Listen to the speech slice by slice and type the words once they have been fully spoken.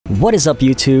What is up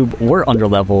YouTube? We're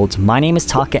underleveled. My name is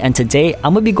Taka and today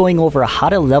I'm gonna be going over how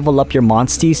to level up your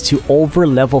monsties to over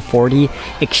level 40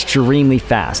 extremely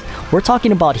fast. We're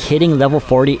talking about hitting level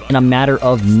 40 in a matter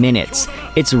of minutes.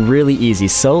 It's really easy,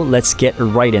 so let's get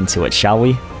right into it, shall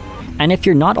we? And if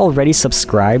you're not already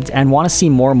subscribed and want to see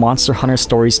more Monster Hunter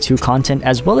Stories 2 content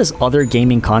as well as other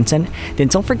gaming content, then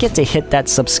don't forget to hit that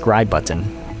subscribe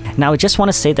button. Now I just want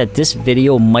to say that this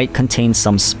video might contain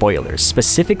some spoilers,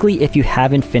 specifically if you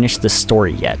haven't finished the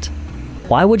story yet.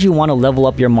 Why would you want to level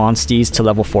up your monsties to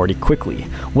level 40 quickly?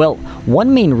 Well,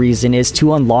 one main reason is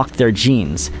to unlock their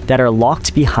genes that are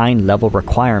locked behind level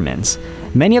requirements.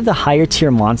 Many of the higher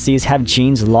tier monsties have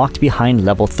genes locked behind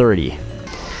level 30.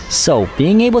 So,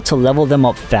 being able to level them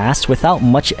up fast without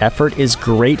much effort is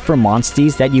great for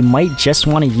monsties that you might just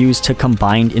want to use to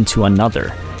combine into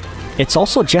another. It's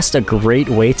also just a great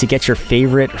way to get your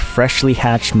favorite freshly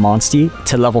hatched monstie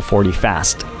to level 40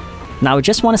 fast. Now I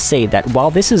just want to say that while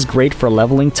this is great for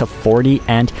leveling to 40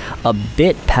 and a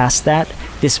bit past that,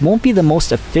 this won't be the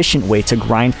most efficient way to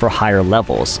grind for higher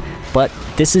levels, but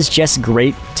this is just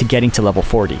great to getting to level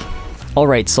 40.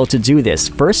 Alright, so to do this,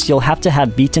 first you'll have to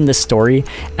have beaten the story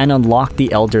and unlock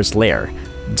the Elder's Lair.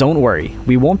 Don't worry,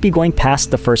 we won't be going past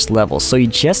the first level, so you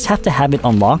just have to have it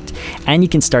unlocked and you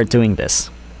can start doing this.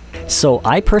 So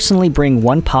I personally bring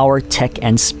 1 power, tech,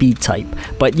 and speed type,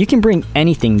 but you can bring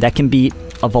anything that can beat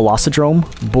a Velocidrome,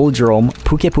 Bulldrome,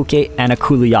 Puke, and a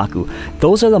Kuluyaku.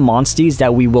 Those are the monsties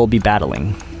that we will be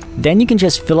battling. Then you can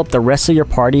just fill up the rest of your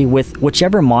party with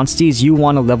whichever monsties you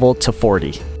want to level to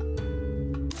 40.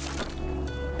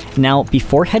 Now,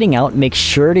 before heading out, make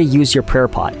sure to use your prayer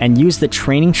pot and use the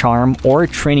training charm or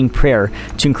training prayer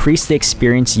to increase the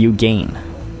experience you gain.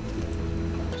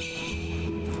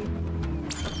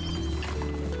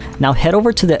 Now head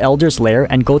over to the Elder's Lair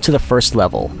and go to the first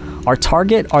level. Our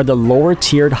target are the lower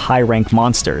tiered high rank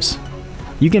monsters.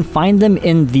 You can find them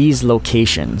in these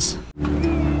locations.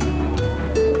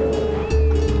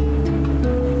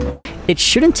 It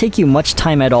shouldn't take you much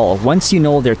time at all once you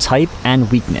know their type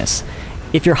and weakness.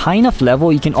 If you're high enough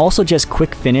level, you can also just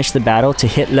quick finish the battle to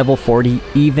hit level 40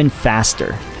 even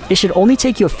faster. It should only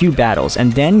take you a few battles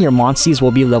and then your monsties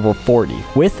will be level 40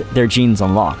 with their genes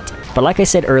unlocked. But like I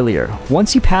said earlier,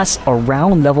 once you pass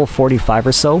around level 45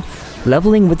 or so,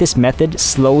 leveling with this method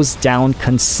slows down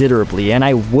considerably and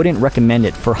I wouldn't recommend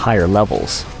it for higher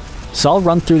levels. So I'll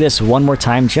run through this one more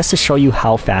time just to show you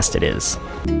how fast it is.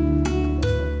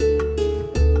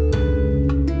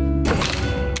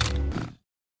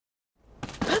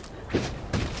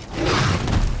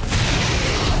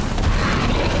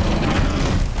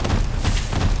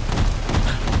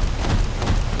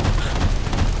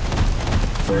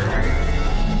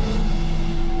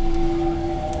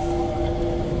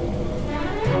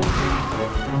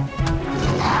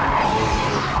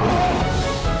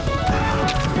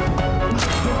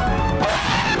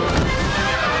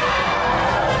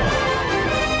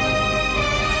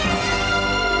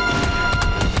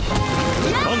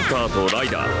ターとライ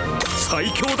ダー最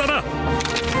強だな。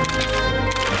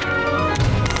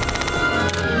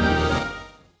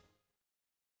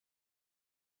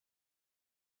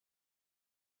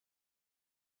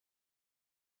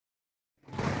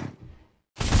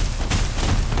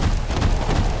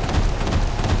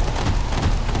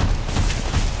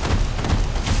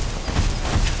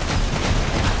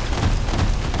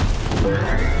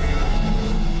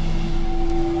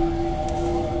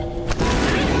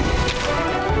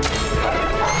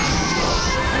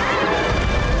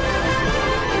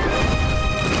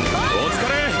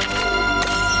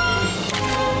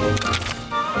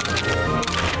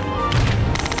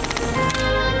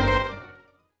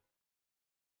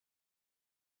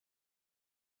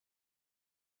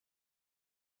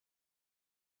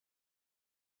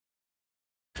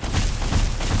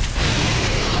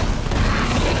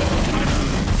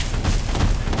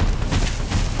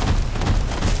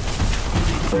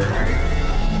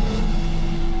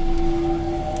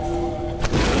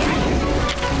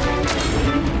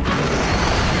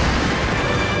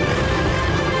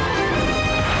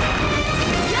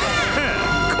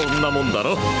こんなもんだ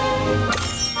ろ。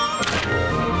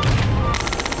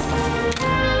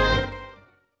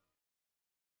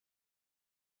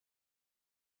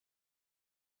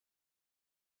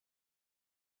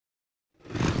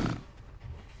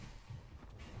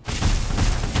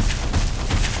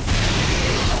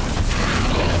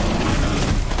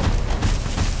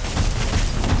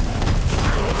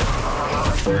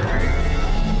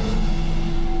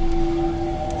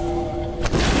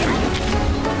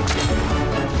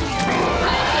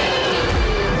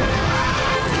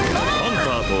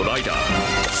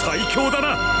最強だ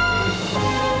な。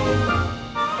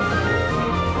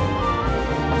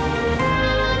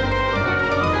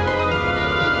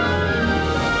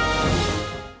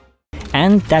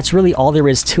And that's really all there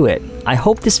is to it. I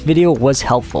hope this video was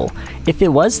helpful. If it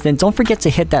was, then don't forget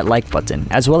to hit that like button,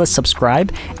 as well as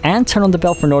subscribe and turn on the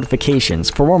bell for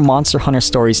notifications for more Monster Hunter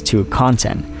Stories 2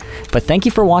 content. But thank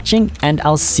you for watching, and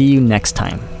I'll see you next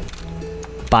time.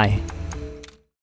 Bye.